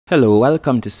Hello,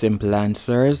 welcome to Simple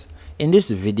Answers. In this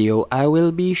video, I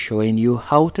will be showing you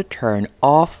how to turn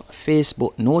off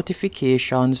Facebook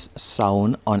notifications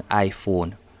sound on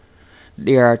iPhone.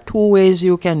 There are two ways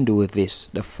you can do this.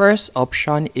 The first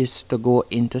option is to go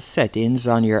into settings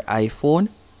on your iPhone.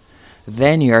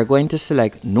 Then you are going to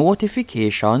select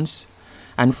notifications,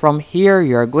 and from here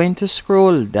you are going to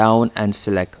scroll down and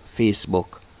select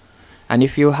Facebook. And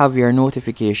if you have your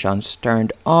notifications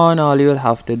turned on, all you'll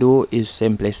have to do is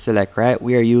simply select right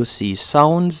where you see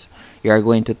sounds. You are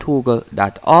going to toggle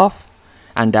that off,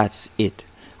 and that's it.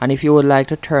 And if you would like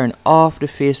to turn off the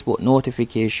Facebook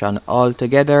notification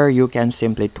altogether, you can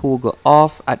simply toggle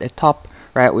off at the top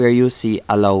right where you see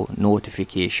allow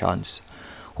notifications.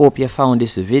 Hope you found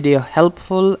this video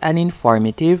helpful and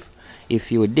informative. If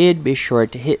you did, be sure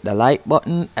to hit the like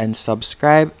button and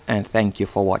subscribe, and thank you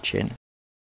for watching.